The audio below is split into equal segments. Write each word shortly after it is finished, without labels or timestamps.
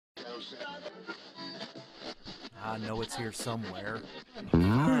I know it's here somewhere.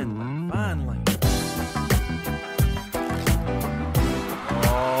 Finally.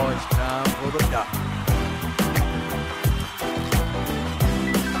 Oh, it's time for the doctor.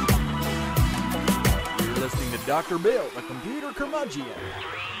 You're listening to Dr. Bill, the computer curmudgeon.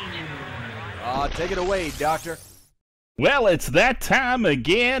 Take it away, Doctor. Well, it's that time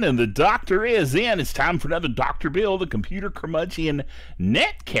again, and the doctor is in. It's time for another Dr. Bill, the computer curmudgeon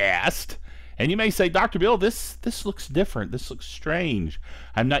netcast. And you may say, Dr. Bill, this looks different. This looks strange.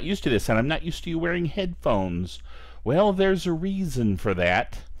 I'm not used to this, and I'm not used to you wearing headphones. Well, there's a reason for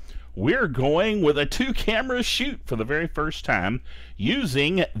that. We're going with a 2-camera shoot for the very first time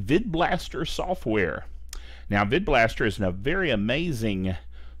using Vidblaster software. Now, Vidblaster is a very amazing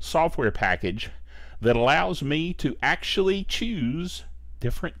software package that allows me to actually choose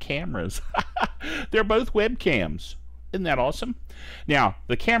different cameras. They're both webcams. Isn't that awesome? Now,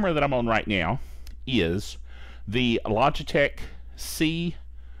 the camera that I'm on right now is the Logitech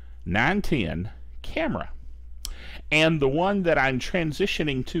C910 camera. And the one that I'm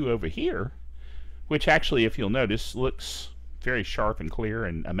transitioning to over here, which actually, if you'll notice, looks very sharp and clear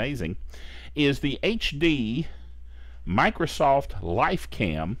and amazing, is the HD Microsoft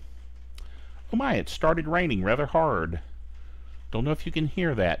LifeCam. Oh my, it started raining rather hard. Don't know if you can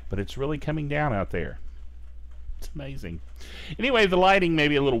hear that, but it's really coming down out there. It's amazing. Anyway, the lighting may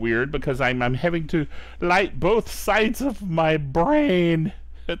be a little weird because I'm having to light both sides of my brain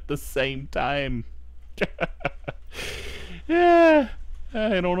at the same time. Yeah,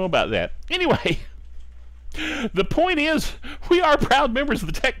 I don't know about that. Anyway, the point is, we are proud members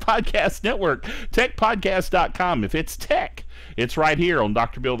of the Tech Podcast Network, techpodcast.com. If it's tech, it's right here on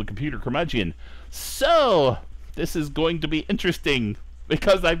Dr. Bill, the Computer Curmudgeon. So, this is going to be interesting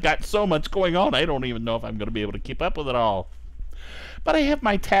because I've got so much going on, I don't even know if I'm going to be able to keep up with it all. But I have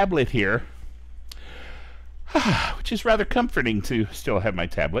my tablet here, which is rather comforting to still have my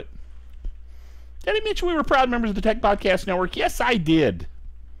tablet. Did I mention we were proud members of the Tech Podcast Network? Yes, I did.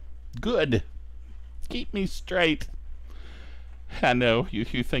 Good. Keep me straight. I know,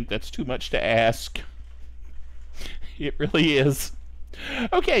 you think that's too much to ask. It really is.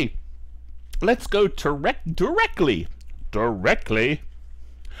 Okay, let's go directly.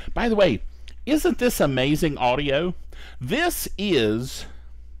 By the way, isn't this amazing audio? This is...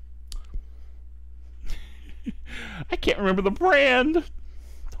 I can't remember the brand.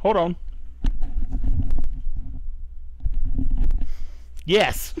 Hold on.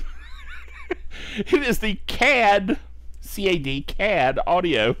 Yes. It is the CAD, C-A-D, CAD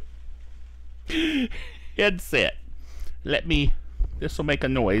audio headset. This will make a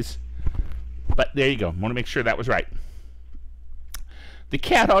noise, but there you go. I want to make sure that was right. The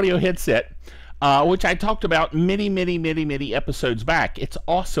CAD audio headset, which I talked about many episodes back. It's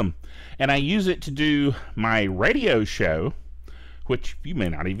awesome, and I use it to do my radio show, which you may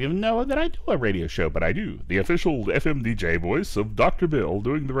not even know that I do a radio show, but I do. The official FM DJ voice of Dr. Bill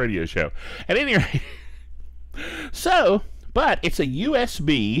doing the radio show. At any rate, so, but it's a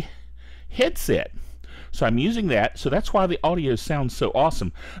USB headset. So I'm using that, so that's why the audio sounds so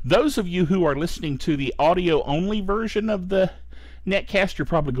awesome. Those of you who are listening to the audio-only version of the netcast, you're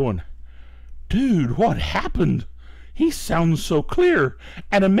probably going, dude, what happened? He sounds so clear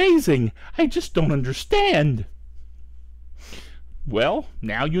and amazing. I just don't understand. Well,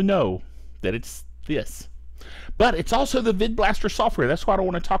 now you know that it's this. But it's also the Vidblaster software. That's what I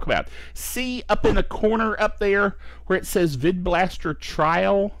want to talk about. See up in the corner up there where it says Vidblaster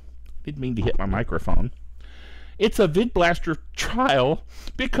Trial? Didn't mean to hit my microphone. It's a Vidblaster trial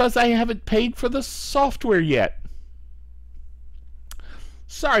because I haven't paid for the software yet.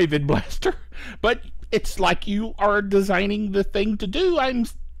 Sorry, Vidblaster, but it's like you are designing the thing to do. I'm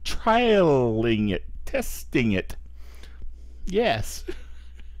trialing it, testing it. Yes.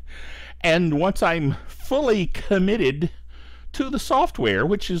 And once I'm fully committed to the software,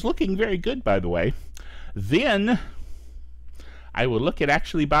 which is looking very good, by the way, then I will look at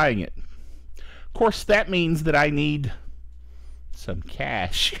actually buying it. Of course, that means that I need some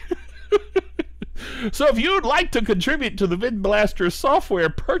cash. So if you'd like to contribute to the Vidblaster software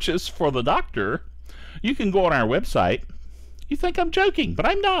purchase for the doctor, you can go on our website. You think I'm joking, but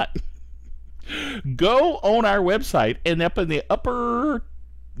I'm not. Go on our website, and up in the upper,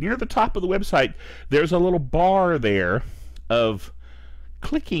 near the top of the website, there's a little bar there of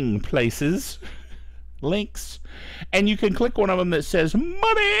clicking places, links, and you can click one of them that says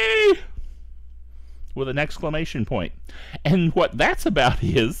money with an exclamation point. And what that's about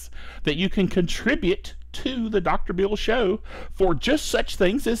is that you can contribute to the Dr. Bill show for just such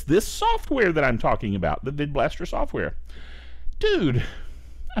things as this software that I'm talking about, the Vidblaster software. Dude,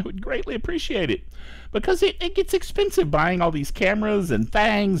 I would greatly appreciate it, because it gets expensive buying all these cameras and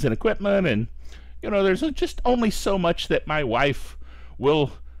things and equipment, and there's just only so much that my wife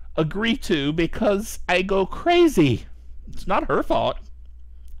will agree to because I go crazy. It's not her fault.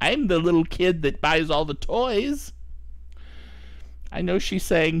 I'm the little kid that buys all the toys. I know she's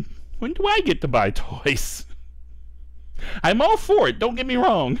saying, when do I get to buy toys? I'm all for it, don't get me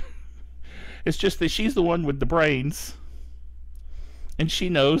wrong. It's just that she's the one with the brains, and she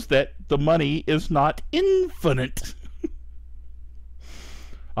knows that the money is not infinite.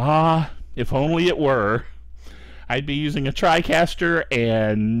 If only it were. I'd be using a TriCaster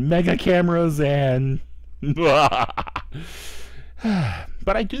and mega cameras and...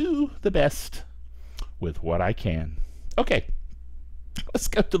 But I do the best with what I can. Okay, let's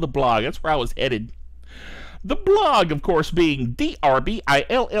go to the blog. That's where I was headed. The blog, of course, being drbill.tv,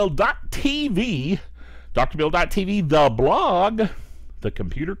 drbill.tv, the blog, The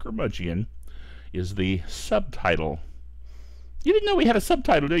Computer Curmudgeon, is the subtitle. You didn't know we had a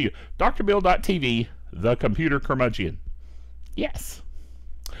subtitle, do you? drbill.tv, The Computer Curmudgeon. Yes.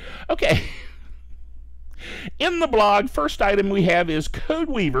 Okay. In the blog, first item we have is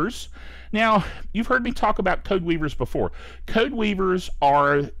Codeweavers. Now, you've heard me talk about Codeweavers before. Codeweavers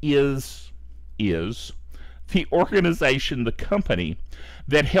is the organization, the company,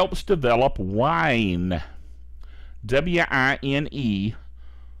 that helps develop Wine. W-I-N-E.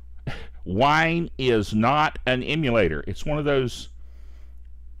 Wine is not an emulator. It's one of those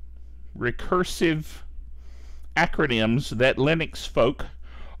recursive acronyms that Linux folk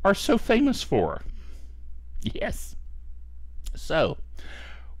are so famous for. Yes. So,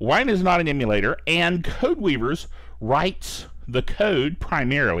 Wine is not an emulator, and Codeweavers writes the code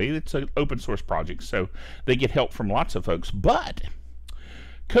primarily. It's an open source project, so they get help from lots of folks. But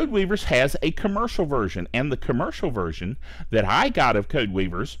Codeweavers has a commercial version, and the commercial version that I got of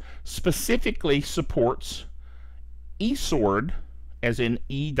Codeweavers specifically supports eSword, as in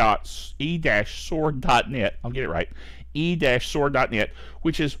e-sword.net. I'll get it right. e-sword.net,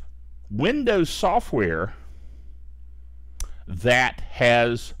 which is Windows software that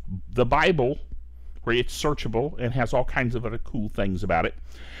has the Bible, where it's searchable and has all kinds of other cool things about it.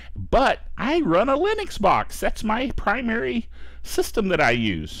 But I run a Linux box. That's my primary system that I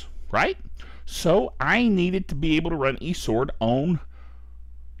use, right? So I needed to be able to run eSword on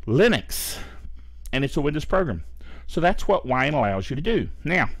Linux, and it's a Windows program. So that's what Wine allows you to do.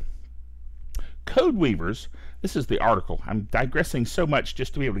 Now, Codeweavers, this is the article. I'm digressing so much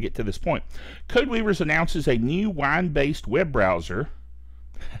just to be able to get to this point. Codeweavers announces a new Wine-based web browser.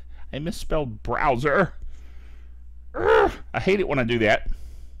 I misspelled browser. Urgh, I hate it when I do that,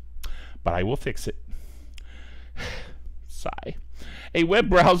 but I will fix it. Sigh. A web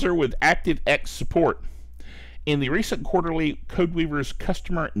browser with ActiveX support. In the recent quarterly Codeweavers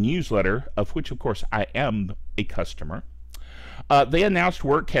customer newsletter, of which, of course, I am a customer, they announced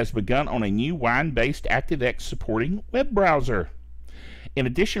work has begun on a new Wine-based ActiveX supporting web browser. In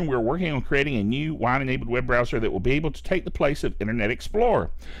addition, we're working on creating a new Wine-enabled web browser that will be able to take the place of Internet Explorer.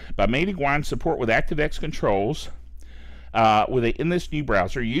 By mating Wine support with ActiveX controls, in this new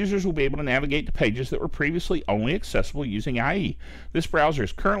browser, users will be able to navigate to pages that were previously only accessible using IE. This browser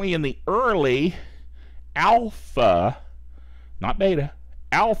is currently in the early alpha, not beta,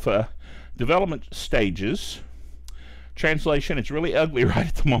 alpha development stages. Translation, it's really ugly right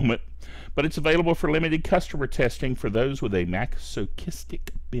at the moment, but it's available for limited customer testing for those with a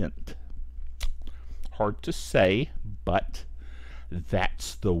masochistic bent. Hard to say, but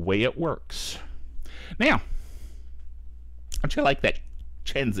that's the way it works. Now, don't you like that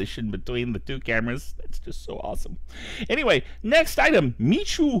transition between the two cameras? It's just so awesome. Anyway, next item,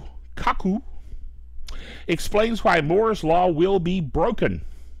 Michio Kaku explains why Moore's Law will be broken.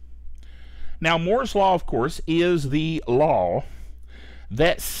 Now, Moore's Law, of course, is the law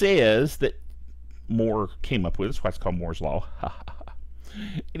that says that Moore came up with. That's why it's called Moore's Law.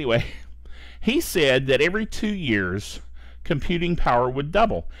 Anyway, he said that every 2 years, computing power would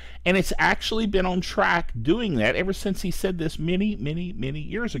double. And it's actually been on track doing that ever since he said this many, many, many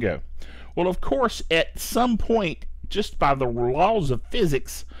years ago. Well, of course, at some point, just by the laws of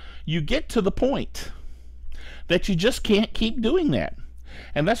physics, you get to the point that you just can't keep doing that.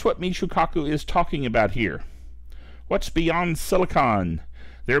 And that's what Michio Kaku is talking about here. What's beyond silicon?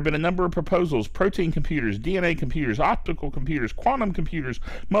 There have been a number of proposals: protein computers, DNA computers, optical computers, quantum computers,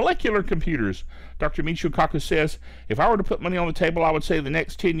 molecular computers. Dr. Michio Kaku says, if I were to put money on the table, I would say the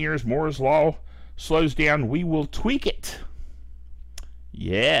next 10 years Moore's Law slows down. We will tweak it.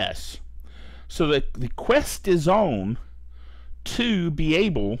 Yes. So the quest is on to be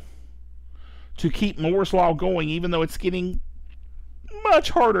able to keep Moore's Law going, even though it's getting much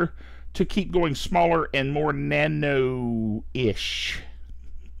harder to keep going smaller and more nano-ish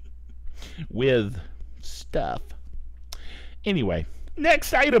with stuff. Anyway,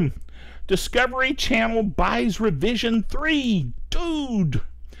 next item. Discovery Channel buys Revision 3. Dude!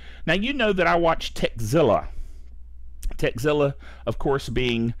 Now, you know that I watch Techzilla. Techzilla, of course,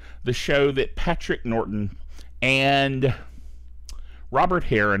 being the show that Patrick Norton and Robert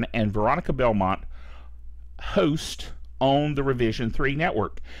Heron and Veronica Belmont host on the Revision 3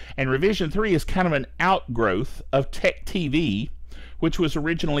 network. And Revision 3 is kind of an outgrowth of Tech TV, which was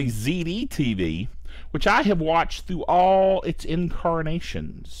originally ZD TV, which I have watched through all its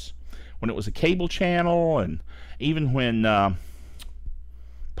incarnations. When it was a cable channel, and even when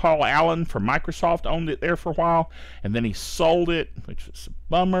Paul Allen from Microsoft owned it there for a while, and then he sold it, which was a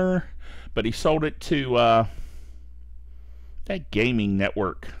bummer, but he sold it to that gaming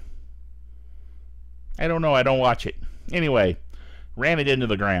network. I don't know, I don't watch it. Anyway, ran it into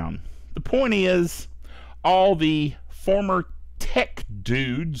the ground. The point is, all the former tech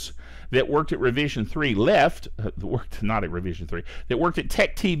dudes that worked at Revision 3 left, not at Revision 3, that worked at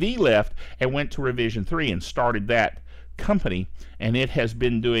Tech TV left and went to Revision 3 and started that company, and it has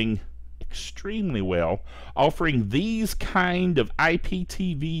been doing extremely well, offering these kind of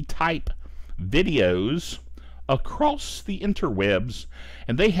IPTV type videos across the interwebs,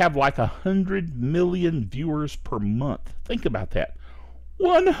 and they have like 100 million viewers per month. Think about that.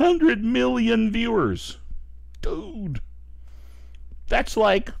 100 million viewers. Dude. That's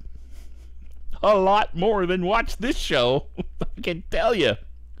like a lot more than watch this show, I can tell you.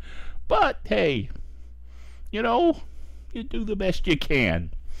 But, hey, you know, you do the best you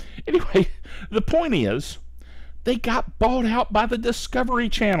can. Anyway, the point is, they got bought out by the Discovery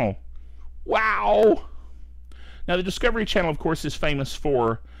Channel. Wow! Now, the Discovery Channel, of course, is famous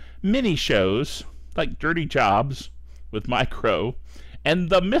for many shows, like Dirty Jobs with Micro,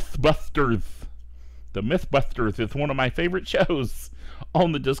 and The Mythbusters. The Mythbusters is one of my favorite shows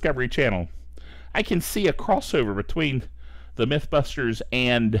on the Discovery Channel. I can see a crossover between the Mythbusters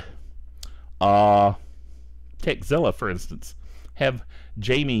and Techzilla, for instance. Have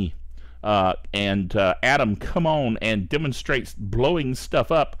Jamie and Adam come on and demonstrate blowing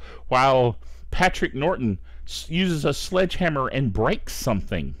stuff up while Patrick Norton uses a sledgehammer and breaks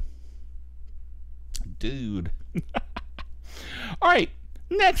something. Dude. All right,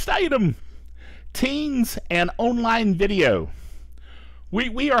 next item. Teens and online video.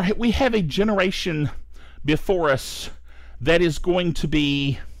 We have a generation before us that is going to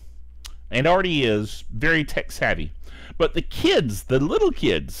be, and already is, very tech savvy. But the kids, the little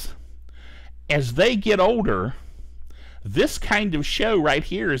kids, as they get older, this kind of show right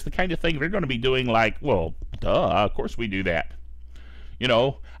here is the kind of thing they're going to be doing, like, well, duh, of course we do that. You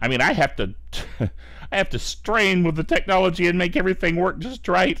know, I mean, I have to strain with the technology and make everything work just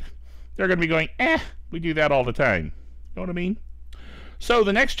right. They're going to be going, we do that all the time. You know what I mean? So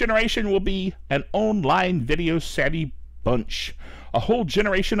the next generation will be an online video savvy bunch. A whole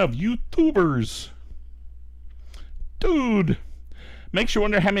generation of YouTubers. Dude, makes you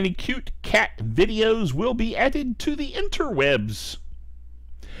wonder how many cute cat videos will be added to the interwebs.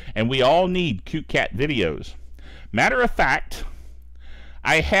 And we all need cute cat videos. Matter of fact,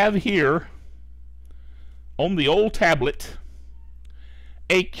 I have here on the old tablet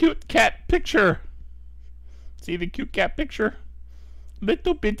a cute cat picture. See the cute cat picture?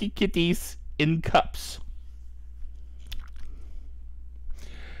 Little bitty kitties in cups.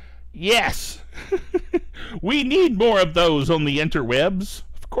 Yes! We need more of those on the interwebs.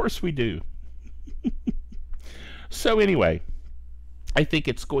 Of course we do. So anyway, I think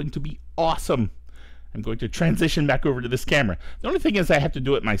it's going to be awesome. I'm going to transition back over to this camera. The only thing is I have to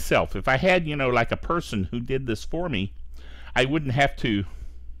do it myself. If I had, you know, like a person who did this for me, I wouldn't have to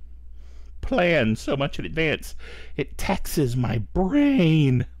plan so much in advance. It taxes my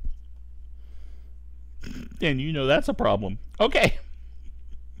brain. And you know that's a problem. Okay.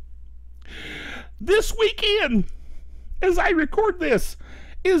 This weekend, as I record this,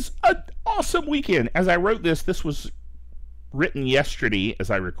 is an awesome weekend. As I wrote this, this was written yesterday as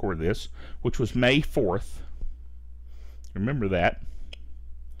I record this, which was May 4th. Remember that.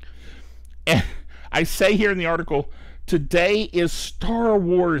 And I say here in the article, today is Star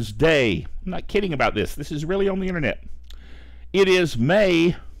Wars Day. I'm not kidding about this. This is really on the internet. It is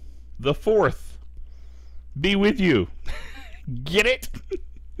May the 4th. Be with you. Get it?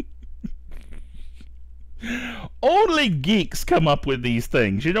 Only geeks come up with these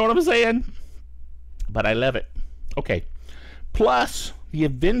things. You know what I'm saying? But I love it. Okay. Plus, the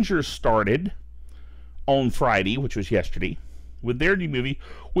Avengers started on Friday, which was yesterday, with their new movie,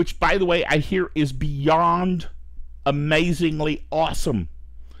 which, by the way, I hear is beyond amazingly awesome.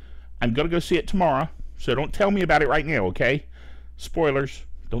 I'm going to go see it tomorrow, so don't tell me about it right now, okay? Spoilers,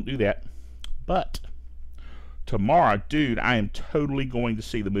 don't do that. But tomorrow, dude, I am totally going to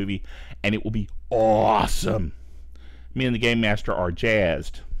see the movie, and it will be awesome. Me and the GameMaster are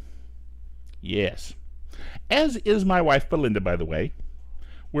jazzed. Yes. As is my wife, Belinda, by the way.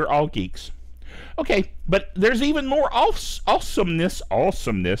 We're all geeks. Okay, but there's even more awesomeness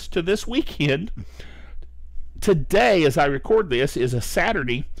to this weekend. Today, as I record this, is a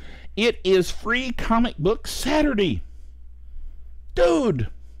Saturday. It is Free Comic Book Saturday. Dude,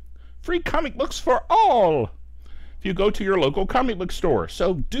 free comic books for all. If you go to your local comic book store.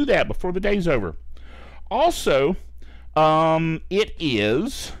 So do that before the day's over. Also, it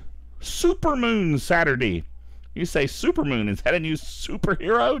is Supermoon Saturday. You say, Supermoon, is that a new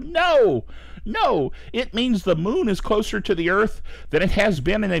superhero? No, no. It means the moon is closer to the Earth than it has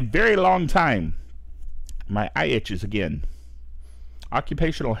been in a very long time. My eye itches again.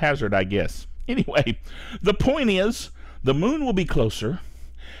 Occupational hazard, I guess. Anyway, the point is, the moon will be closer,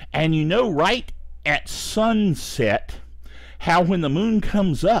 and you know right at sunset how when the moon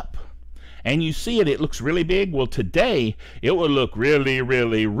comes up and you see it, it looks really big. Well, today, it will look really,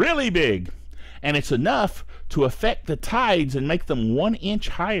 really, really big. And it's enough to affect the tides and make them 1 inch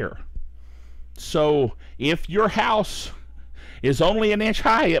higher. So if your house is only 1 inch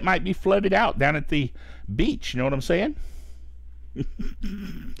high, it might be flooded out down at the beach. You know what I'm saying?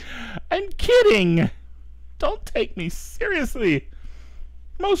 I'm kidding. Don't take me seriously.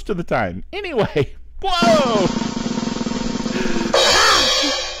 Most of the time. Anyway. Whoa!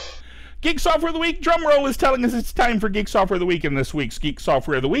 Geek Software of the Week drum roll is telling us it's time for Geek Software of the Week, and this week's Geek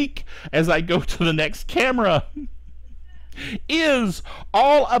Software of the Week, as I go to the next camera, is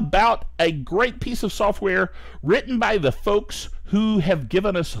all about a great piece of software written by the folks who have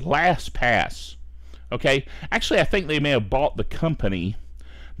given us LastPass. Okay? Actually, I think they may have bought the company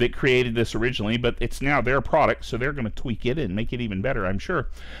that created this originally, but it's now their product, so they're going to tweak it and make it even better, I'm sure.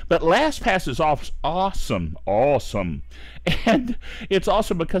 But LastPass is awesome. And it's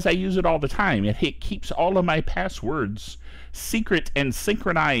awesome because I use it all the time. It keeps all of my passwords secret and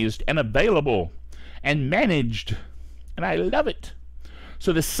synchronized and available and managed, and I love it.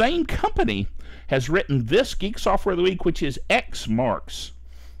 So the same company has written this Geek Software of the Week, which is Xmarks.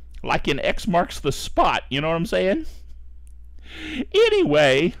 Like in Xmarks the Spot, you know what I'm saying?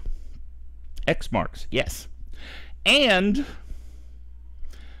 Anyway, Xmarks, yes. And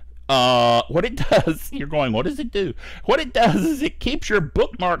what it does, you're going, what does it do? What it does is it keeps your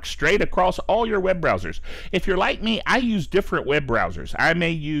bookmarks straight across all your web browsers. If you're like me, I use different web browsers. I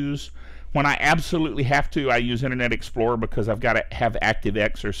may use, when I absolutely have to, I use Internet Explorer because I've got to have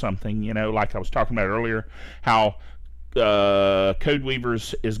ActiveX or something, you know, like I was talking about earlier, how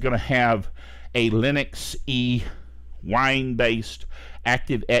Codeweavers is going to have a Linux-y wine-based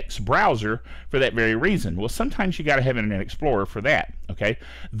ActiveX browser for that very reason. Well, sometimes you got to have Internet Explorer for that, okay?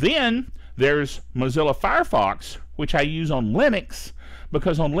 Then there's Mozilla Firefox, which I use on Linux,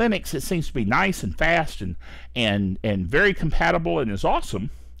 because on Linux it seems to be nice and fast and very compatible and is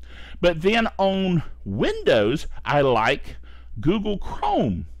awesome. But then on Windows, I like Google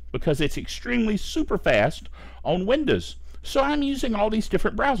Chrome because it's extremely super fast on Windows. So I'm using all these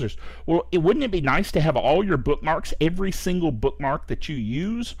different browsers. Well, wouldn't it be nice to have all your bookmarks, every single bookmark that you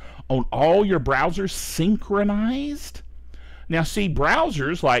use on all your browsers synchronized? Now, see,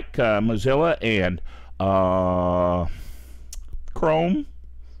 browsers like Mozilla and Chrome,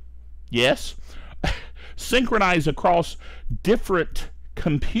 yes, synchronize across different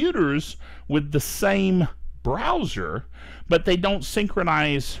computers with the same browser, but they don't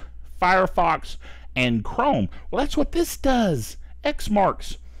synchronize Firefox and Chrome. Well, that's what this does.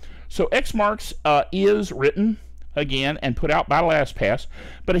 Xmarks. So Xmarks is written again and put out by LastPass,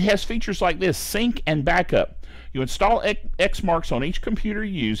 but it has features like this: sync and backup. You install Xmarks on each computer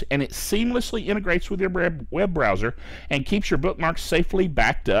you use, and it seamlessly integrates with your web browser and keeps your bookmarks safely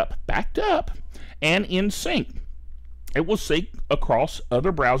backed up, and in sync. It will sync across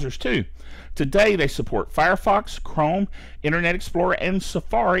other browsers too. Today they support Firefox, Chrome, Internet Explorer, and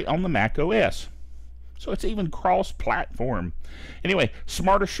Safari on the Mac OS. So it's even cross-platform. Anyway,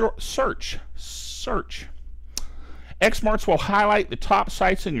 smarter search. Xmarks will highlight the top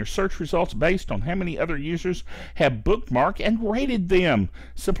sites in your search results based on how many other users have bookmarked and rated them.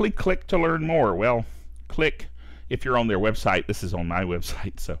 Simply click to learn more. Well, click if you're on their website. This is on my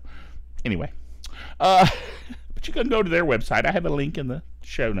website, so anyway. But you can go to their website. I have a link in the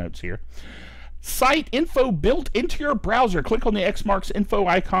show notes here. Site info built into your browser. Click on the Xmarks info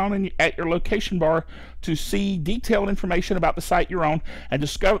icon at your location bar to see detailed information about the site you're on and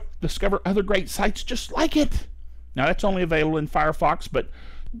discover other great sites just like it. Now, that's only available in Firefox, but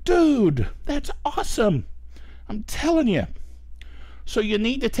dude, that's awesome. I'm telling you. So you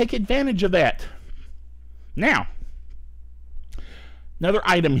need to take advantage of that. Now, another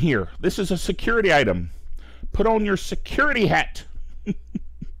item here. This is a security item. Put on your security hat.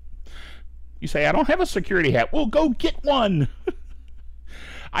 You say, I don't have a security hat. Well, go get one.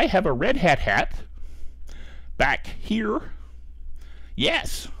 I have a Red Hat hat back here.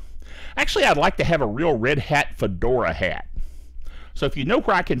 Yes. Actually, I'd like to have a real Red Hat fedora hat. So if you know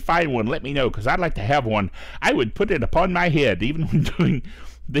where I can find one, let me know, because I'd like to have one. I would put it upon my head, even when doing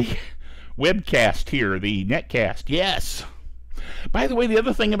the webcast here, the netcast. Yes. By the way, the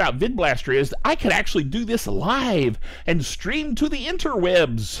other thing about Vidblaster is that I could actually do this live and stream to the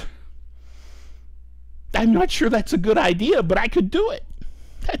interwebs. I'm not sure that's a good idea, but I could do it.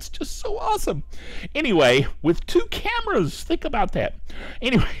 That's just so awesome. Anyway, with 2 cameras, think about that.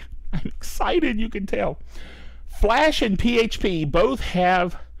 Anyway, I'm excited, you can tell. Flash and PHP both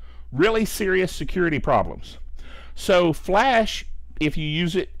have really serious security problems. So Flash, if you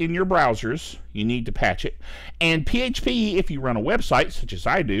use it in your browsers, you need to patch it. And PHP, if you run a website, such as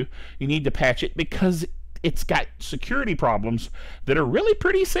I do, you need to patch it because it's got security problems that are really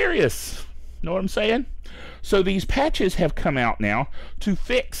pretty serious. Know what I'm saying? So these patches have come out now to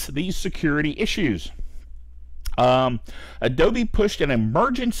fix these security issues. Adobe pushed an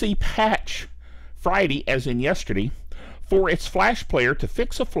emergency patch Friday, as in yesterday, for its Flash player to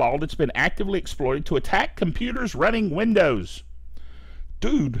fix a flaw that's been actively exploited to attack computers running Windows.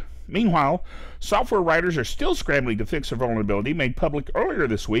 Dude. Meanwhile, software writers are still scrambling to fix a vulnerability made public earlier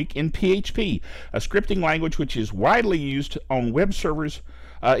this week in PHP, a scripting language which is widely used on web servers,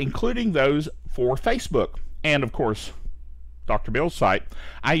 including those for Facebook. And, of course, Dr. Bill's site.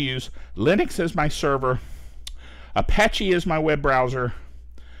 I use Linux as my server, Apache as my web browser,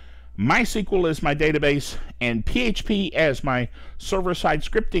 MySQL as my database, and PHP as my server-side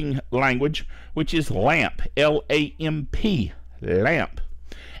scripting language, which is LAMP, L-A-M-P, LAMP.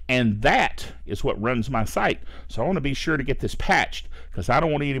 And that is what runs my site. So I want to be sure to get this patched, because I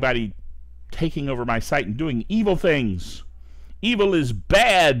don't want anybody taking over my site and doing evil things. Evil is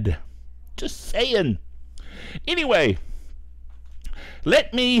bad. Just saying. Anyway,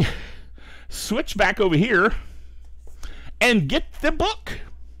 let me switch back over here and get the book.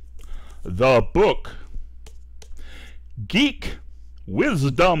 The book. Geek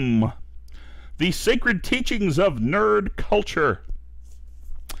Wisdom. The Sacred Teachings of Nerd Culture.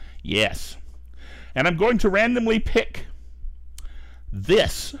 Yes. And I'm going to randomly pick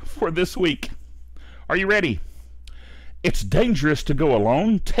this for this week. Are you ready? It's dangerous to go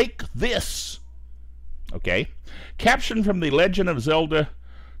alone. Take this. Okay. Caption from the Legend of Zelda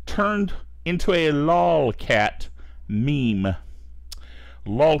turned into a lolcat meme.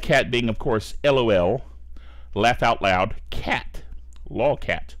 Lolcat being, of course, LOL. Laugh out loud. Cat.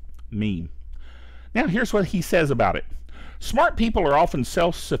 Lolcat meme. Now, here's what he says about it. Smart people are often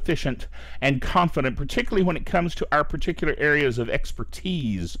self-sufficient and confident, particularly when it comes to our particular areas of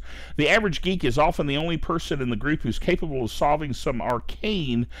expertise. The average geek is often the only person in the group who's capable of solving some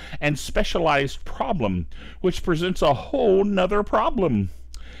arcane and specialized problem, which presents a whole nother problem.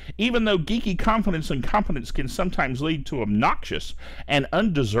 Even though geeky confidence and competence can sometimes lead to obnoxious and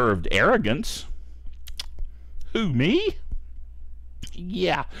undeserved arrogance. Who, me?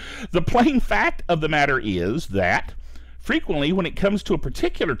 Yeah. The plain fact of the matter is that frequently, when it comes to a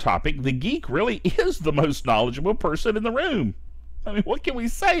particular topic, the geek really is the most knowledgeable person in the room. I mean, what can we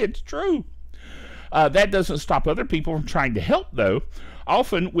say? It's true. That doesn't stop other people from trying to help, though,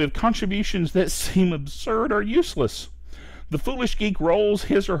 often with contributions that seem absurd or useless. The foolish geek rolls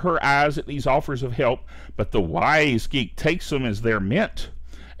his or her eyes at these offers of help, but the wise geek takes them as they're meant.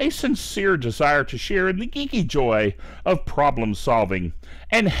 A sincere desire to share in the geeky joy of problem solving.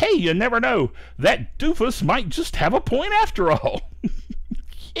 And hey, you never know, that doofus might just have a point after all.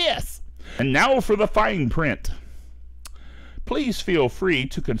 Yes. And now for the fine print. Please feel free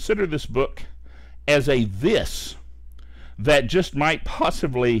to consider this book as a this that just might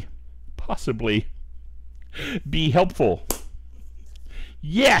possibly be helpful.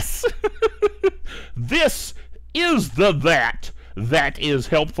 Yes. This is the that is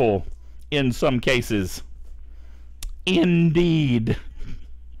helpful in some cases. Indeed.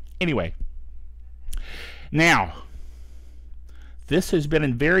 Anyway, now, this has been a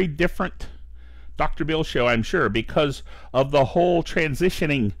very different Dr. Bill show, I'm sure, because of the whole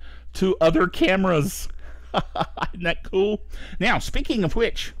transitioning to other cameras. Isn't that cool? Now, speaking of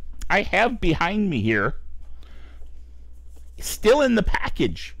which, I have behind me here, still in the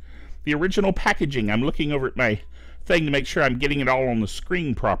package, the original packaging. I'm looking over at my thing to make sure I'm getting it all on the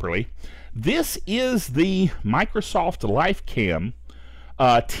screen properly. This is the Microsoft LifeCam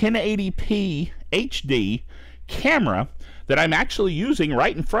 1080p HD camera that I'm actually using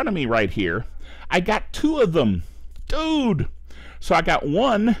right in front of me right here. I got 2 of them. Dude! So I got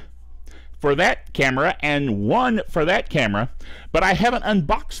one for that camera and one for that camera, but I haven't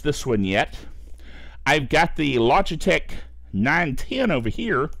unboxed this one yet. I've got the Logitech 910 over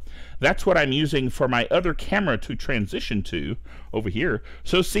here. That's what I'm using for my other camera to transition to over here.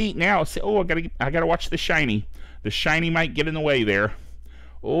 So see now, oh, I gotta watch the shiny. The shiny might get in the way there.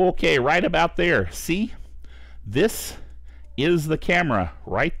 Okay, right about there. See, this is the camera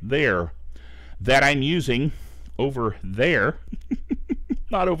right there that I'm using over there,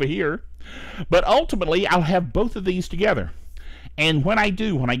 not over here. But ultimately, I'll have both of these together. And when I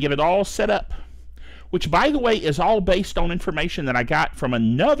do, when I get it all set up, which, by the way, is all based on information that I got from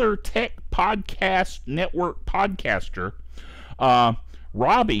another tech podcast network podcaster,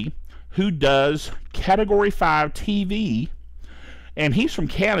 Robbie, who does Category 5 TV, and he's from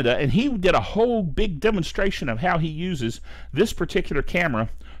Canada, and he did a whole big demonstration of how he uses this particular camera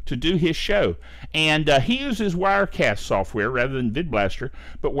to do his show. And he uses Wirecast software rather than Vidblaster,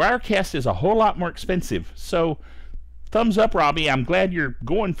 but Wirecast is a whole lot more expensive. So, thumbs up, Robbie. I'm glad you're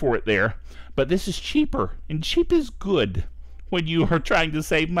going for it there. But this is cheaper, and cheap is good when you are trying to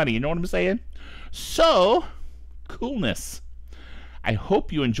save money. You know what I'm saying? So, coolness. I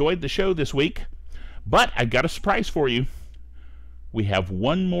hope you enjoyed the show this week, but I've got a surprise for you. We have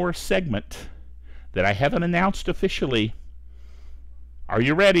one more segment that I haven't announced officially. Are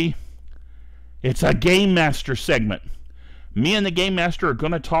you ready? It's a GameMaster segment. Me and the GameMaster are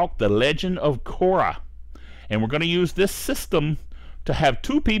going to talk the Legend of Korra, and we're going to use this system to have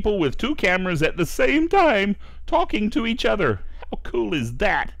 2 people with 2 cameras at the same time talking to each other. How cool is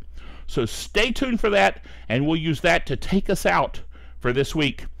that? So stay tuned for that, and we'll use that to take us out for this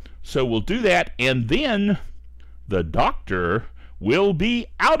week. So we'll do that, and then the doctor will be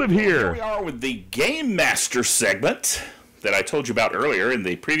out of here. Here we are with the GameMaster segment that I told you about earlier in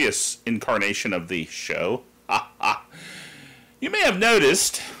the previous incarnation of the show. You may have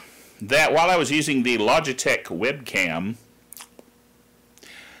noticed that while I was using the Logitech webcam,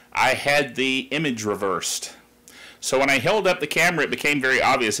 I had the image reversed. So when I held up the camera, it became very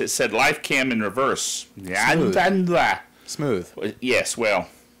obvious. It said LifeCam in reverse. Smooth. Yes, well.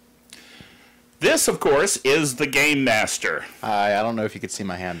 This, of course, is the GameMaster. I don't know if you could see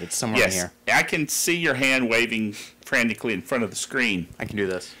my hand. It's somewhere in here. I can see your hand waving frantically in front of the screen. I can do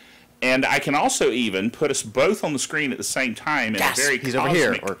this. And I can also even put us both on the screen at the same time. Yes, in a very he's over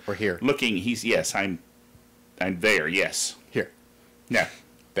here or here. Looking, yes, I'm there, yes. Here. No.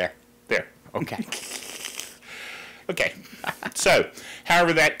 There. Okay. Okay. So,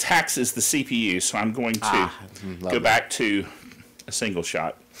 however, that taxes the CPU, so I'm going to go back to a single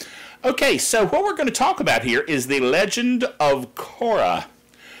shot. Okay, so what we're going to talk about here is the Legend of Korra,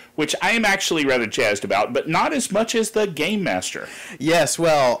 which I am actually rather jazzed about, but not as much as the GameMaster. Yes,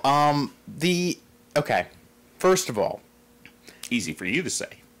 well, okay, first of all. Easy for you to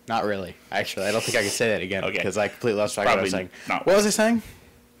say. Not really. Actually, I don't think I can say that again, because I completely lost track of what I was saying. Not. What was I saying?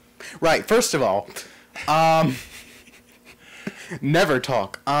 Right, first of all, never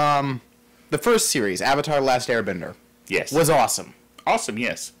talk. The first series, Avatar: The Last Airbender, was awesome. Awesome,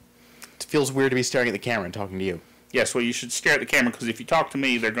 yes. It feels weird to be staring at the camera and talking to you. Yes, well, you should stare at the camera, because if you talk to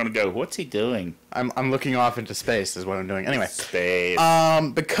me, they're going to go, what's he doing? I'm looking off into space is what I'm doing. Anyway. Space.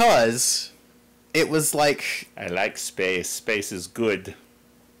 Because it was like... I like space. Space is good.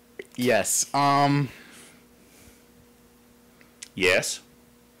 Yes. Yes?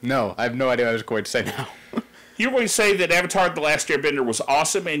 No, I have no idea what I was going to say now. You were going to say that Avatar: The Last Airbender was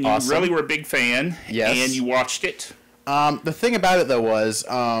awesome, and you really were a big fan. Yes. And you watched it. The thing about it, though, was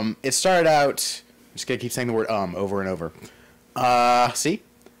it started out... I'm just going to keep saying the word over and over. See?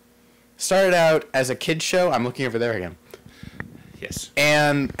 Started out as a kid's show. I'm looking over there again. Yes.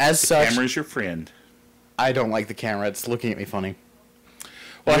 And as such... The camera's your friend. I don't like the camera. It's looking at me funny.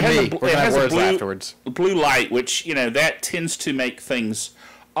 Well, it has a blue light, which, you know, that tends to make things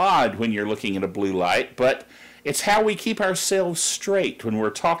odd when you're looking at a blue light, but it's how we keep ourselves straight when we're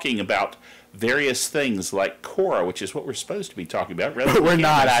talking about various things like Korra, which is what we're supposed to be talking about. But we're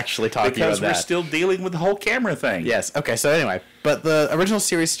not actually talking about that. Because we're still dealing with the whole camera thing. Yes. Okay, so anyway. But the original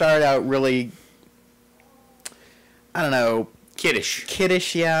series started out really... I don't know. Kiddish.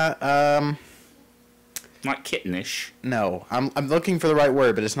 Kiddish, yeah. Not kittenish. No. I'm looking for the right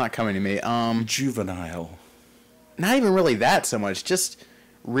word, but it's not coming to me. Juvenile. Not even really that so much. Just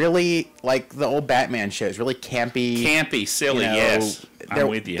really like the old Batman shows. Really campy. Campy, silly, yes. I'm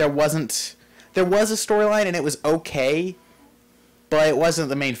with you. There wasn't... there was a storyline and it was okay, but it wasn't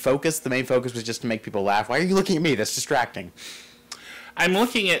the main focus. The main focus was just to make people laugh. Why are you looking at me? That's distracting. I'm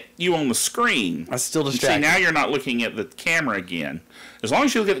looking at you on the screen. That's still And distracting. see, now you're not looking at the camera again. As long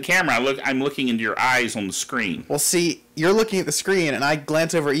as you look at the camera, I'm looking into your eyes on the screen. Well, see, you're looking at the screen, and I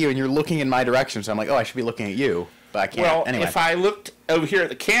glance over at you, and you're looking in my direction, so I'm like, oh, I should be looking at you, but I can't. Well, Anyway. if I looked over here at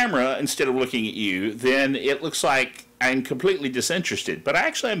the camera instead of looking at you, then it looks like I'm completely disinterested. But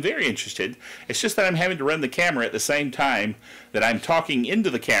actually, I'm very interested. It's just that I'm having to run the camera at the same time that I'm talking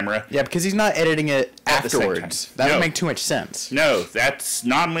into the camera. Yeah, because he's not editing it At the same afterwards. time. That No. would make too much sense. No, that's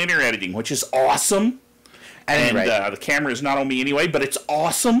non-linear editing, which is awesome. At any And rate. the camera is not on me anyway, but it's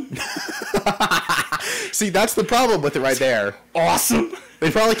awesome. See, that's the problem with it right there. Awesome. They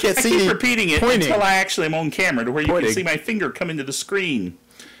probably can't I see keep me repeating it pointing. until I actually am on camera to where you Pointing. can see my finger come into the screen.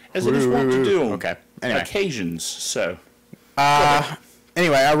 As it is wont to do on Okay. Anyway. occasions. So,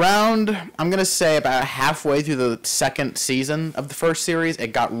 Anyway, I'm going to say about halfway through the second season of the first series,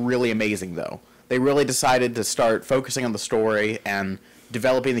 it got really amazing, though. They really decided to start focusing on the story and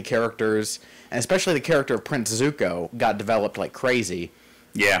developing the characters, and especially the character of Prince Zuko got developed like crazy.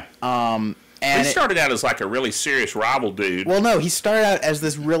 yeah. And He started out as like a really serious rival dude. well, no, he started out as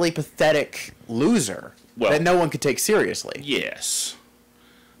this really pathetic loser that no one could take seriously. Yes.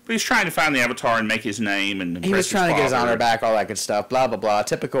 But he's trying to find the Avatar and make his name and He was impress trying to get his father. honor back, all that good stuff, blah, blah, blah.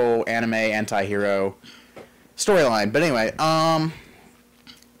 Typical anime anti-hero storyline. But anyway,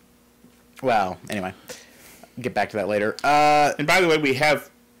 well, anyway. Get back to that later. And by the way, we have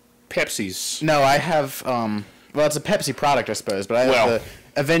Pepsi's. No, I have, well, it's a Pepsi product, I suppose, but I have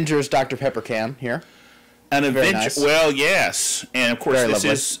the Avengers Dr. Pepper can here. An Avenger. nice. Well, yes. And of course, Very this lovely.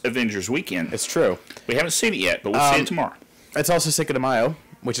 is Avengers Weekend. It's true. We haven't seen it yet, but we'll see it tomorrow. It's also Cinco de Mayo,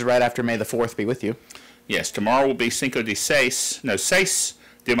 which is right after May the 4th be with you. Yes, tomorrow will be Cinco de Seis. No, Seis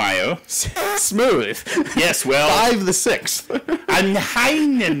de Mayo. Smooth. Yes, well. 5 the 6th.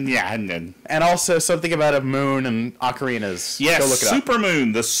 And also something about a moon and ocarinas. Yes, Go look it up.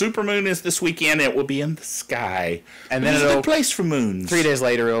 supermoon. The supermoon is this weekend. It will be in the sky. And then It's a it'll- good place for moons. 3 days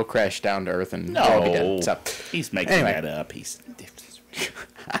later, it'll crash down to Earth and No, we'll be dead. So, he's making Anyway. that up. He's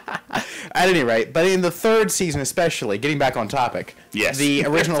at any rate, but in the third season especially, getting back on topic, Yes. the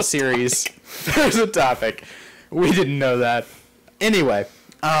original series, there's a topic. We didn't know that. Anyway,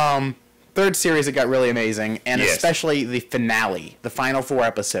 third series, it got really amazing, and Yes. especially the finale, the final 4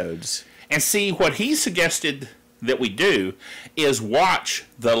 episodes. And see, what he suggested that we do is watch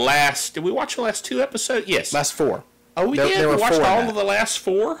the last. Did we watch the last 2 episodes? Yes. Last 4. Oh, we there- did. there We were watched 4 in all that. of the last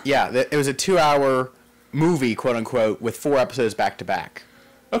 4. Yeah, it was a 2-hour movie, quote unquote, with 4 episodes back to back.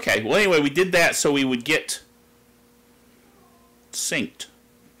 Okay. Well, anyway, we did that so we would get synced.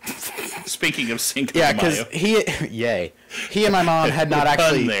 Speaking of Cinco Yeah, de Mayo. because he and my mom had not Pun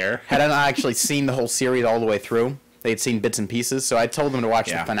actually there. had not actually seen the whole series all the way through. They had seen bits and pieces, so I told them to watch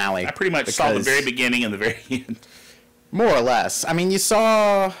Yeah. the finale. I pretty much saw the because- very beginning and the very end. more or less. I mean, you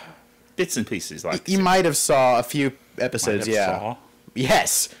saw, Bits and pieces, like you might have saw a few episodes. Might have Yeah. saw.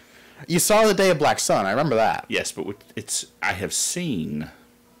 Yes, you saw the Day of Black Sun. I remember that. Yes, but it's I have seen.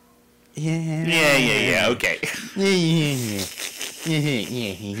 Yeah. Yeah. Okay.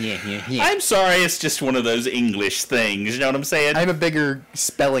 Yeah. I'm sorry, it's just one of those English things. You know what I'm saying? I'm a bigger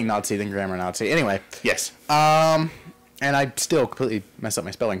spelling Nazi than grammar Nazi. Anyway, Yes. and I still completely mess up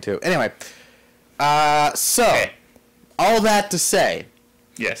my spelling too. Anyway, so Okay. all that to say,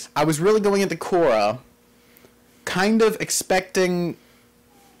 Yes. I was really going into Korra, kind of expecting.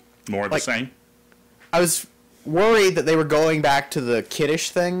 More of like- the same. I was worried that they were going back to the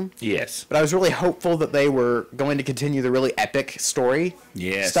kiddish thing, Yes. but I was really hopeful that they were going to continue the really epic story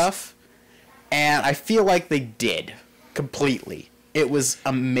Yes. stuff, and I feel like they did completely. It was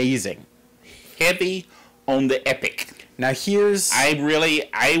amazing. Heavy on the epic. Now here's I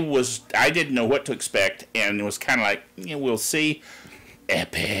didn't know what to expect, and it was kind of like, yeah, we'll see.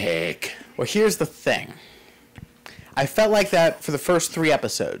 Epic. here's the thing. I felt like that for the first 3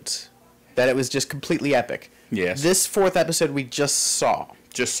 episodes, that it was just completely epic. Yes. This 4th episode we just saw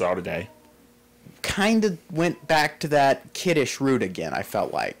Just saw today. kind of went back to that kiddish route again. I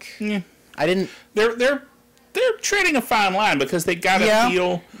felt like Yeah. I didn't. They're treading a fine line because they got to Yeah.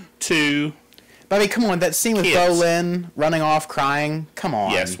 appeal to. But I mean, come on, that scene with Kids. Bolin running off crying. Come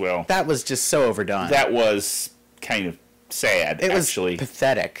on. Yes, well, that was just so overdone. That was kind of sad, it was actually.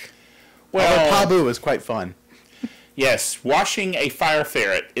 pathetic. Well, Although Pabu was quite fun. yes, washing a fire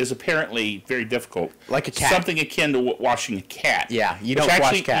ferret is apparently very difficult. Like a cat. Something akin to washing a cat. Yeah, you Which don't wash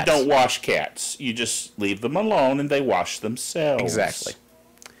actually, cats. You don't wash cats. You just leave them alone and they wash themselves. Exactly.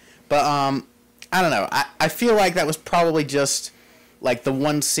 But I don't know. I feel like that was probably just like the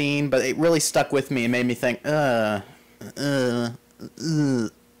one scene, but it really stuck with me and made me think, let's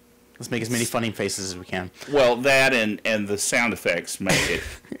make as many funny faces as we can. Well, that and the sound effects make it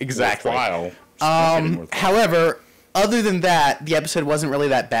Exactly. worthwhile. However, other than that, the episode wasn't really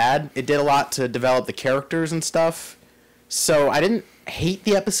that bad. It did a lot to develop the characters and stuff. So I didn't hate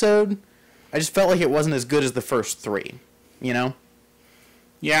the episode. I just felt like it wasn't as good as the first 3, you know?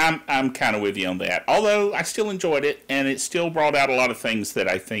 Yeah, I'm kind of with you on that. Although I still enjoyed it, and it still brought out a lot of things that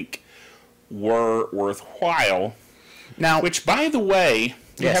I think were worthwhile. Now, Which, by the way,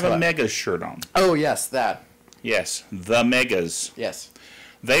 you Yes, have a what? Megas shirt on. oh yes, that. Yes, the Megas. Yes.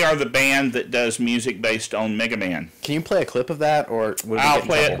 They are the band that does music based on Mega Man. Can you play a clip of that, or would we I'll get in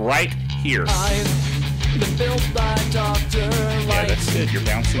play it trouble? right here. I've been built by Dr. Yeah, that's good. You're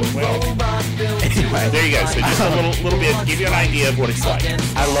bouncing well. Anyway, There you go. So just a little bit, give you an idea of what it's like.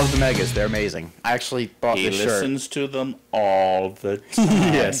 I love the Megas. They're amazing. I actually bought He this shirt. listens to them all the time.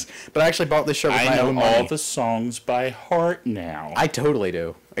 Yes, but I actually bought this shirt with I my know own all money. the songs by heart now. I totally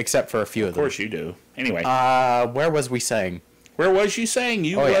do, except for a few of Of them. course you do. Anyway, Where was we saying? where was you saying?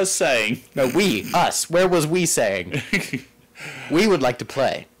 You Oh, was yeah. saying. No, us. Where was we saying? We would like to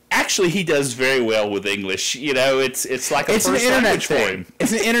play. Actually, he does very well with English. You know, it's like a It's an first internet language for thing. him.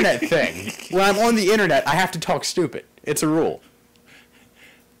 It's an internet thing. When I'm on the internet, I have to talk stupid. It's a rule.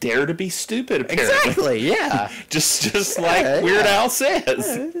 Dare to be stupid, apparently. Exactly. Yeah. Just like Yeah, Weird yeah. Al says.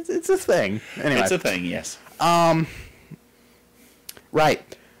 It's a thing. Anyway. It's a thing, yes.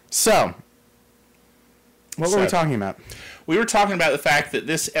 Right. So, what were we So- talking about? We were talking about the fact that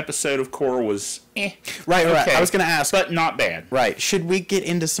this episode of Korra was Right. okay, I was going to ask. but not bad. Right. Should we get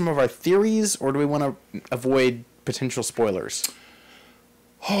into some of our theories, or do we want to avoid potential spoilers?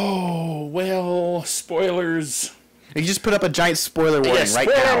 Oh, well, spoilers. You just put up a giant spoiler warning Yes, right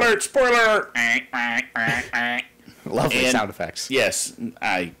spoiler now. alert, spoiler alert. Lovely And- sound effects. Yes,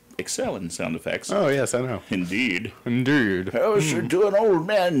 I excel in sound effects. Oh, yes, I know. Indeed. Indeed. I should do an old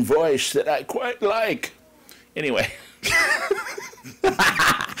man voice that I quite like. Anyway,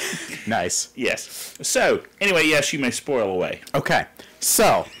 Nice. yes. So, anyway, yes, you may spoil away. Okay.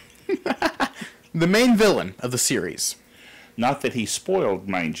 So, the main villain of the series. Not that he spoiled,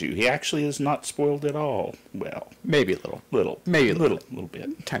 mind you. He actually is not spoiled at all. Well, Maybe a little. Maybe a little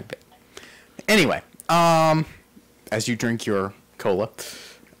bit. Tiny bit. Anyway, as you drink your cola,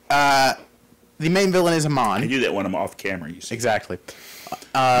 the main villain is I Amon. do that when I'm off camera, you see. Exactly.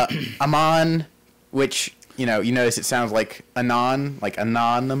 Amon, which, you notice it sounds like Anon, like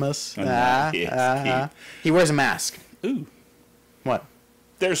anonymous. Yes, He wears a mask. Ooh. What?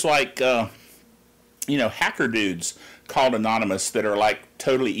 There's like, hacker dudes called Anonymous that are like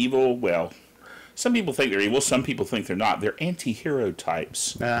totally evil. Well, some people think they're evil, some people think they're not. They're anti-hero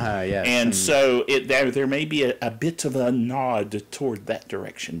types. Yes. And so there may be a bit of a nod toward that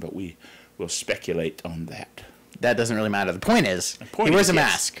direction, but we will speculate on that. That doesn't really matter. The point is, point he wears is, a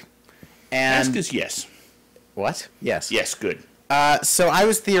yes. mask. And Ask is yes. what? Yes. Yes, good. So I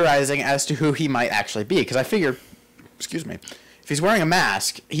was theorizing as to who he might actually be, because I figured, excuse me, if he's wearing a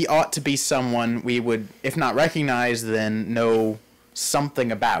mask, he ought to be someone we would, if not recognize, then know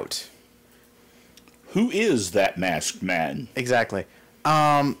something about. Who is that masked man? Exactly.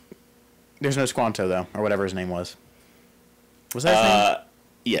 There's no Squanto, though, or whatever his name was. Was that his name?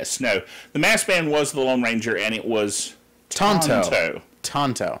 Yes, no. The masked man was the Lone Ranger, and it was Tonto.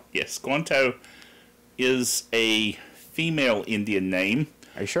 Tonto. Yes, Squanto is a female Indian name.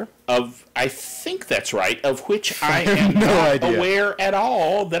 Are you sure? I think that's right, of which I have am no not idea. aware at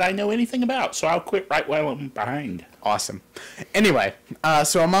all that I know anything about. So I'll quit right while I'm behind. Awesome. Anyway,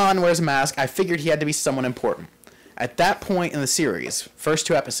 so Amon wears a mask. I figured he had to be someone important. At that point in the series, first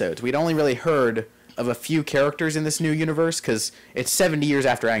 2 episodes, we'd only really heard of a few characters in this new universe, because it's 70 years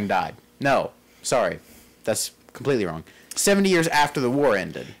after Aang died. No, sorry. That's completely wrong. 70 years after the war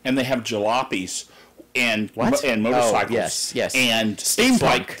ended. And they have jalopies and What? and motorcycles. Oh, yes. And Steampunk. it's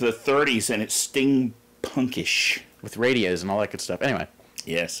like the 30s, and it's steampunkish. With radios and all that good stuff. Anyway,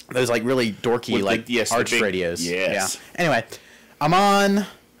 Yes. those like really dorky, With the- like yes, the arch big- radios. yes. Yeah. Anyway, Amon,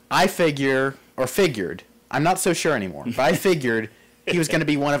 I figured, I'm not so sure anymore, but I figured he was going to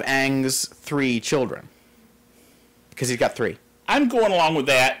be one of Aang's 3 children. Because he's got 3. I'm going along with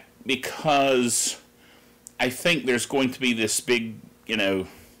that because I think there's going to be this big,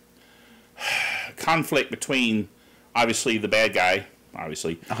 conflict between, obviously, the bad guy,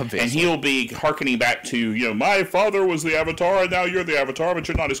 Obviously. and he'll be hearkening back to, my father was the Avatar, and now you're the Avatar, but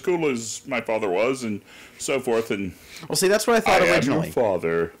you're not as cool as my father was, and so forth, and Well, see, that's what I thought I am originally. your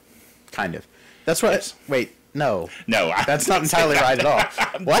father. Kind of. That's what. Yes. Wait, no. No, That's not entirely right at all.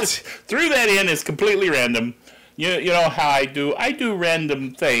 What? Threw that in as completely random. You know how I do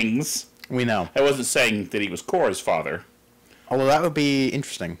random things. We know. I wasn't saying that he was Korra's father. Although that would be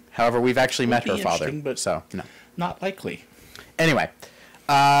interesting. However, we've actually met her father, But so no. Not likely. Anyway,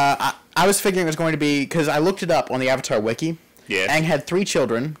 I was figuring it was going to be, because I looked it up on the Avatar wiki. Yes. Aang had 3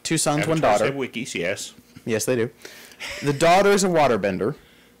 children, 2 sons, 1 Avatars daughter. have wikis, yes. Yes, they do. The daughter is a waterbender.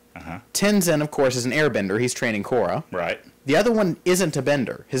 Uh-huh. Tenzin, of course, is an airbender. He's training Korra. Right. The other one isn't a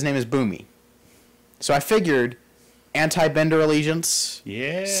bender. His name is Boomy. So I figured anti-bender allegiance,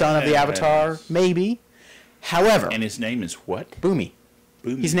 Yeah. son of the Avatar, maybe. However, And his name is what? Boomy.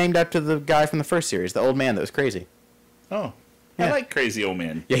 Boomy. He's named after the guy from the first series, the old man that was crazy. Oh. Yeah. I like crazy old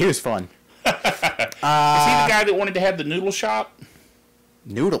men. Yeah, he was fun. Is he the guy that wanted to have the noodle shop?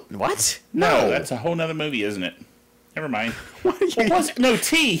 Noodle. What? No, that's a whole nother movie, isn't it? Never mind. What are you- What was it? No,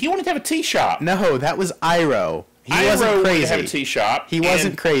 tea. He wanted to have a tea shop. No, that was Iroh. He Iroh wasn't wanted crazy. to have a tea shop. He wasn't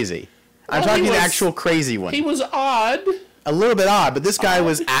and crazy. I'm Well, talking he the was- actual crazy one. He was odd. A little bit odd, but this guy Odd?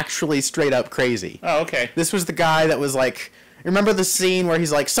 was actually straight up crazy. Oh, okay. This was the guy that was like, remember the scene where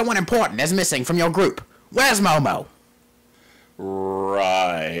he's like, someone important is missing from your group. Where's Momo?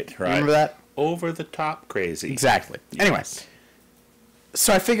 Right. Remember that? Over the top crazy. Exactly. Anyway,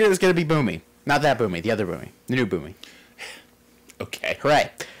 so I figured it was going to be Boomy. Not that Boomy, the other Boomy. The new Boomy. Okay.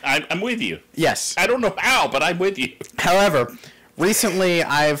 Hooray. I'm with you. Yes. I don't know how, but I'm with you. However, recently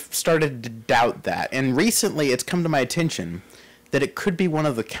I've started to doubt that. And recently it's come to my attention that it could be one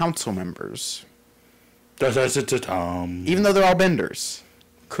of the council members. Even though they're all benders.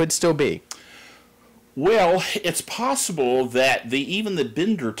 Could still be. Well, it's possible that even the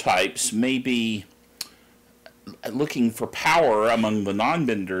bender types may be looking for power among the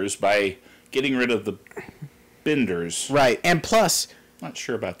non-benders by getting rid of the benders. Right. And plus, Not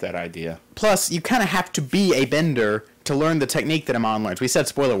sure about that idea. you kind of have to be a bender to learn the technique that Amon learns. We said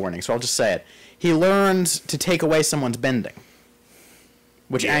spoiler warning, so I'll just say it. He learns to take away someone's bending,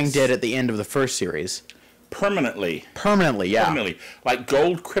 which Yes. Aang did at the end of the first series. Permanently. Permanently, yeah. Permanently. Like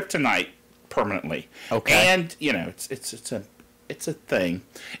gold kryptonite permanently. Okay. And, you know, it's a thing.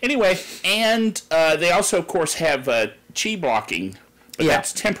 Anyway, and they also, of course, have chi blocking, but Yeah.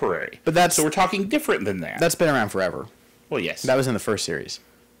 that's temporary. But that's- so we're talking different than that. That's been around forever. Well, yes. That was in the first series.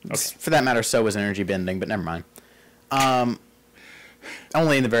 Okay. For that matter, so was energy bending, but never mind.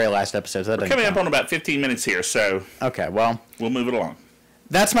 Only in the very last episode. So that doesn't Coming up count. on about 15 minutes here, so Okay, well, we'll move it along.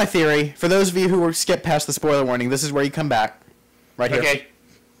 that's my theory. For those of you who were skipped past the spoiler warning, this is where you come back. Right here. Okay,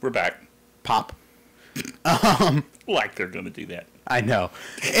 we're back. Pop. Like they're going to do that. I know.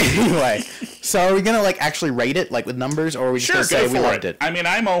 Anyway, so are we gonna like actually rate it like with numbers, or are we just Sure, gonna say go we for loved it. it? I mean,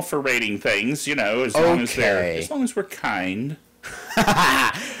 I'm all for rating things, you know, as long Okay. as we're kind.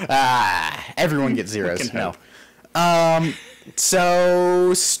 Everyone gets zeros. can No. hope.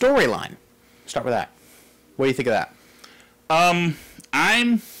 So storyline. Start with that. What do you think of that?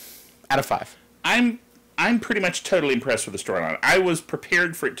 I'm Out of 5. I'm pretty much totally impressed with the storyline. I was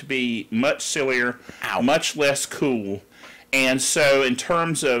prepared for it to be much sillier, much less cool. And so in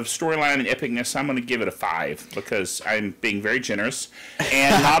terms of storyline and epicness, I'm going to give it a 5 because I'm being very generous.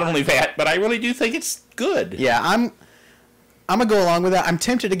 And not only that, but I really do think it's good. Yeah, I'm gonna go along with that. I'm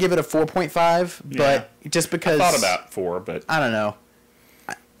tempted to give it a 4.5, but just because I thought about 4, but I don't know.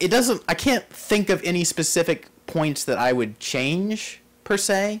 It doesn't. I can't think of any specific points that I would change per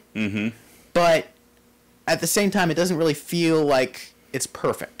se. Mm-hmm. But at the same time, it doesn't really feel like it's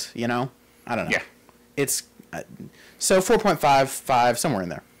perfect. You know? I don't know. Yeah. It's so 4.5, 5, somewhere in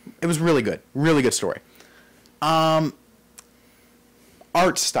there. It was really good. Really good story. Art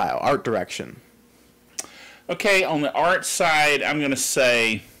style, art direction. okay, on the art side, I'm going to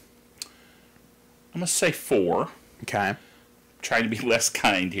say 4. Okay. Trying to be less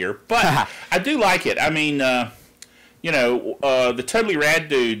kind here, but I do like it. I mean, you know, the Totally Rad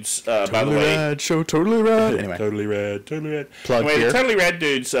dudes, by the way. Rad, show totally rad. Anyway. Totally Rad. Plug Anyway, here. the Totally Rad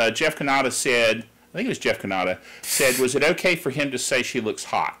dudes, Jeff Kanata said, I think it was Jeff Kanata, said, was it okay for him to say she looks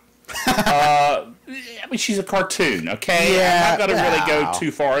hot? I mean, she's a cartoon, okay? Yeah, I'm not going to really go wow.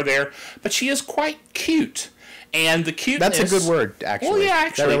 too far there, but she is quite cute. And the cuteness... That's a good word, actually. Well, yeah,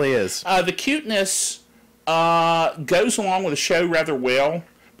 actually. That really is. The cuteness goes along with the show rather well,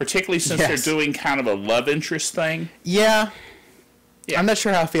 particularly since Yes. they're doing kind of a love interest thing. Yeah. Yeah. I'm not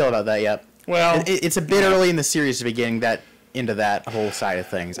sure how I feel about that yet. Well, It's a bit early in the series to be getting into that whole side of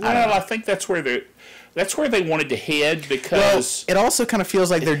things. I don't well, know. I think that's where they wanted to head Well, because it also kind of feels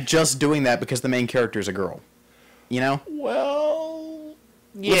like they're just doing that because the main character is a girl. You know?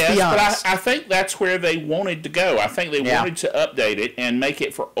 yes, be but honest. I think that's where they wanted to go. I think they Yeah. wanted to update it and make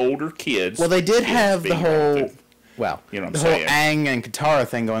it for older kids. Well, they did Kids have the being whole... relative. well, You know what the I'm whole saying? Aang and Katara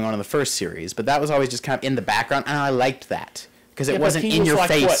thing going on in the first series, but that was always just kind of in the background, and I liked that because it Yeah, but wasn't he in was your like,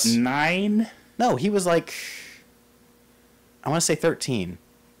 face. What, 9? No, he was like, I want to say 13.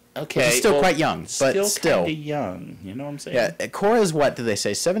 Okay, He's still quite young, but still. kind of young. You know what I'm saying? Yeah, Korra's what did they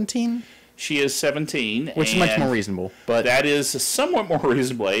say? 17, She is 17, which is much more reasonable. But that is a somewhat more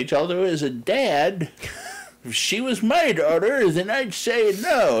reasonable age. Although, as a dad, if she was my daughter, then I'd say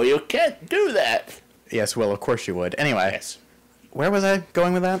no. You can't do that. yes, well, of course you would. Anyway, Yes. where was I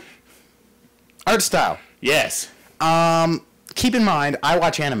going with that? Art style. Yes. Keep in mind, I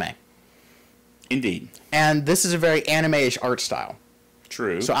watch anime, Indeed. and this is a very anime-ish art style.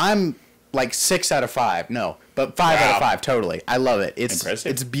 True. So I'm like 6 out of 5. No, but 5 out of Wow. 5 totally. I love it. It's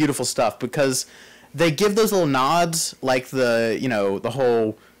Impressive. It's beautiful stuff because they give those little nods, like the the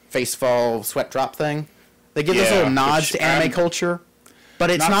whole face fall sweat drop thing. They give those Yeah, little nods which to anime I'm culture, but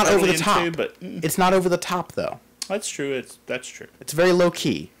it's not over totally the top. into, but It's not over the top though. that's true. That's true. It's very low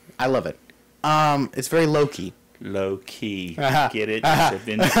key. I love it. It's very low key. Low key. Uh-huh. Get it? It's a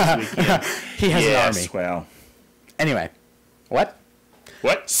vintage weekend. He has Yes, an army. well. Anyway, what?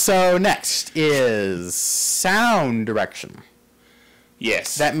 What? So next is sound direction.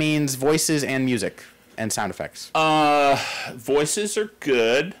 Yes. That means voices and music and sound effects. Voices are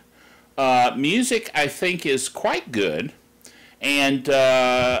good. Music, I think, is quite good. And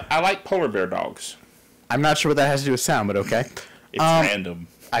I like polar bear dogs. I'm not sure what that has to do with sound, but okay. It's random.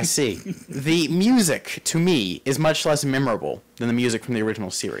 I see. The music, to me, is much less memorable than the music from the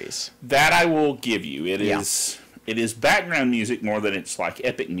original series. That I will give you. It Yeah. is. It is background music more than it's like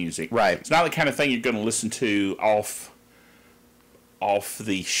epic music. Right. It's not the kind of thing you're going to listen to off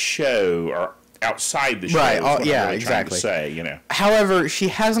the show or outside the show. Right, is what I'm yeah, really trying to exactly. say, However, she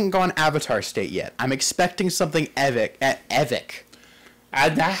hasn't gone Avatar state yet. I'm expecting something epic.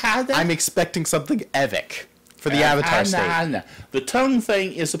 I'm expecting something epic for the Avatar state. The tongue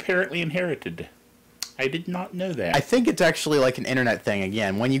thing is apparently inherited. I did not know that. I think it's actually like an internet thing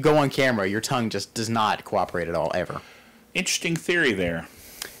again. When you go on camera, your tongue just does not cooperate at all, ever. Interesting theory there.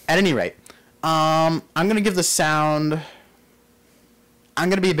 At any rate, I'm going to give the sound... I'm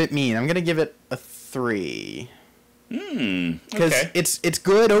going to be a bit mean. I'm going to give it a 3. Because Okay. it's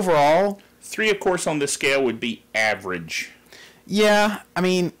good overall. 3, of course, on this scale would be average. Yeah, I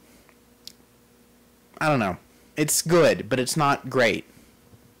mean... I don't know. It's good, but it's not great.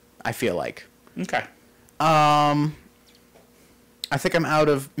 I feel like. Okay. I think I'm out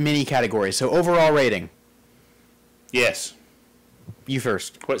of mini categories. So overall rating. Yes. You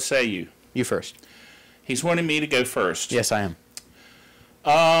first. What say you? You first. He's wanting me to go first. Yes, I am.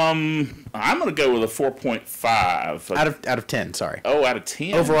 I'm going to go with a 4.5. Out of 10, sorry. Oh, out of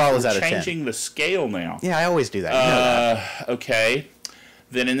 10? Overall is We're out of 10. Changing the scale now. Yeah, I always do that. You know that. Okay.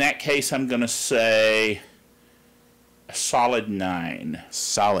 Then in that case, I'm going to say a solid 9.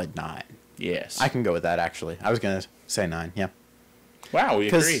 Solid 9. Yes. I can go with that, actually. I was going to say 9, yeah. Wow, we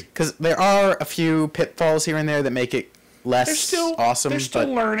agree. Because there are a few pitfalls here and there that make it less They're still awesome. They're still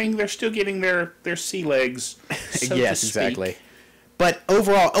but learning. They're still getting their sea legs. So yes, to speak. exactly. But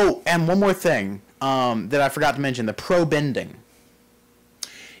overall, oh, and one more thing that I forgot to mention, the pro bending.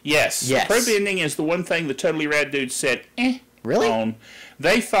 Yes. Yes. Pro bending is the one thing the Totally Rad dude said, Really? on.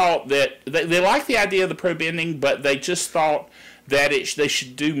 They thought that they liked the idea of the pro bending, but they just thought that they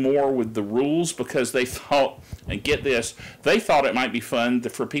should do more with the rules because they thought, and get this, they thought it might be fun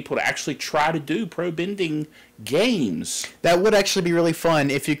for people to actually try to do pro bending games. That would actually be really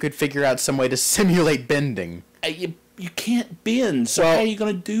fun if you could figure out some way to simulate bending. You can't bend, so Well, how are you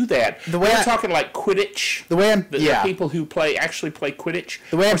going to do that? the way We're I- talking like Quidditch. The way I'm, There are people who actually play Quidditch.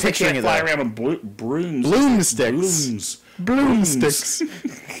 The way I'm Of course, they picturing can't it, fly though. around on brooms. Broomsticks. Broomsticks.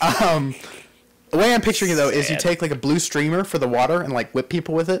 The way I'm picturing it though is you Sad. take like a blue streamer for the water and like whip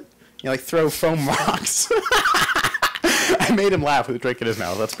people with it. You like throw foam rocks. I made him laugh with a drink in his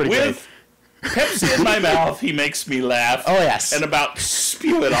mouth. That's pretty good. With Pepsi in my mouth, he makes me laugh. Oh, yes. And about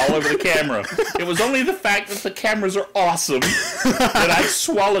spew it all over the camera. It was only the fact that the cameras are awesome that I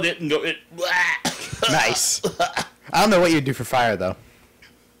swallowed it and go, Nice. I don't know what you'd do for fire though.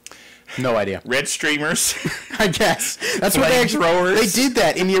 No idea. red streamers. I guess that's what they actually. Flamethrowers. They did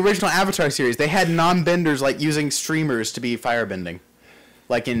that in the original Avatar series. They had non-benders like using streamers to be firebending,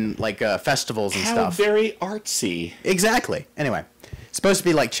 like in festivals and How stuff. very artsy. Exactly. Anyway, it's supposed to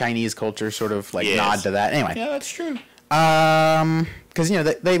be like Chinese culture, sort of like Yes. nod to that. Anyway, Yeah, that's true. because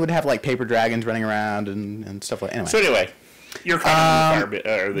they would have like paper dragons running around and stuff like. Anyway, So anyway, you're kind of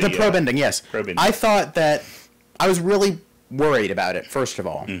the pro bending, yes. pro bending. I thought that I was really worried about it. First of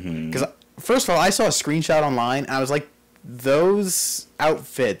all, because first of all, I saw a screenshot online and I was like, those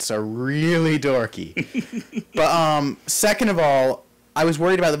outfits are really dorky. But second of all, I was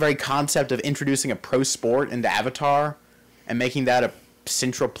worried about the very concept of introducing a pro sport into Avatar and making that a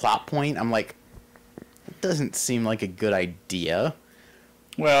central plot point. I'm like, it doesn't seem like a good idea.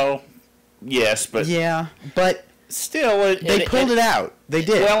 Well, yes, but yeah, but still, they pulled it out. They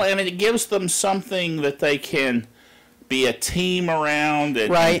did. Well, and it gives them something that they can be a team around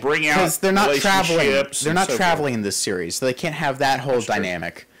and, right, and bring out because they're not traveling. They're not so traveling in this series, so they can't have that whole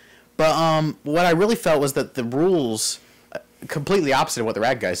dynamic. But what I really felt was that the rules, completely opposite of what the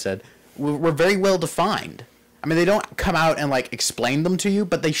rad guy said, were very well defined. I mean, they don't come out and like explain them to you,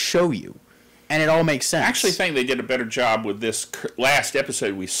 but they show you, and it all makes sense. I actually think they did a better job with this last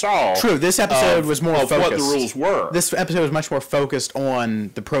episode we saw. True, this episode was more focused. What the rules were. This episode was much more focused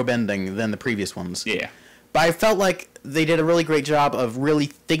on the pro bending than the previous ones. Yeah. But I felt like they did a really great job of really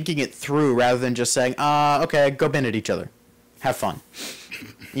thinking it through rather than just saying, okay, go bend at each other. Have fun.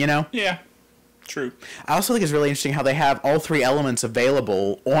 You know? Yeah. True. I also think it's really interesting how they have all three elements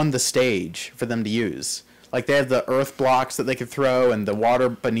available on the stage for them to use. Like, they have the earth blocks that they could throw and the water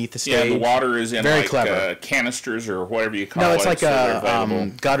beneath the stage. Yeah, the water is in, very like, clever. Canisters or whatever you call it. No, it's like so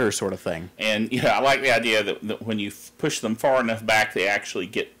a gutter sort of thing. And, yeah, I like the idea that when you push them far enough back, they actually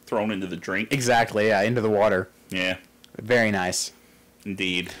get thrown into the drink. Exactly, yeah, into the water. Yeah. Very nice.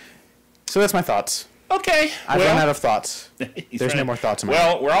 Indeed. So that's my thoughts. Okay. I've run out of thoughts. There's no more thoughts in my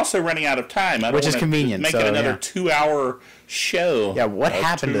Well, we're also running out of time. Which is convenient. Make it another 2-hour show. Yeah, what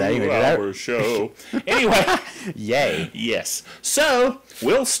happened to that? Anyway, 2-hour show. Anyway. Yay. Yes. So,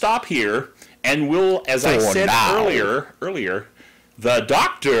 we'll stop here, and we'll, as I said earlier, the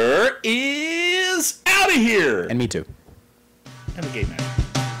Doctor is out of here. And me too. And the GameMaster.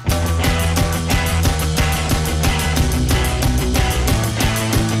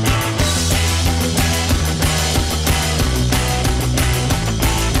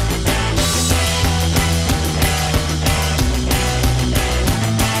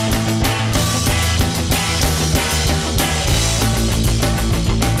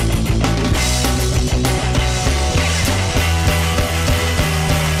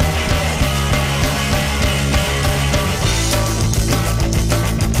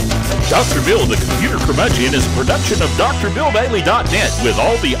 Dr. Bill, the Computer Curmudgeon, is a production of DrBillDaily.net with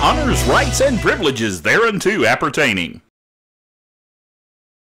all the honors, rights, and privileges thereunto appertaining.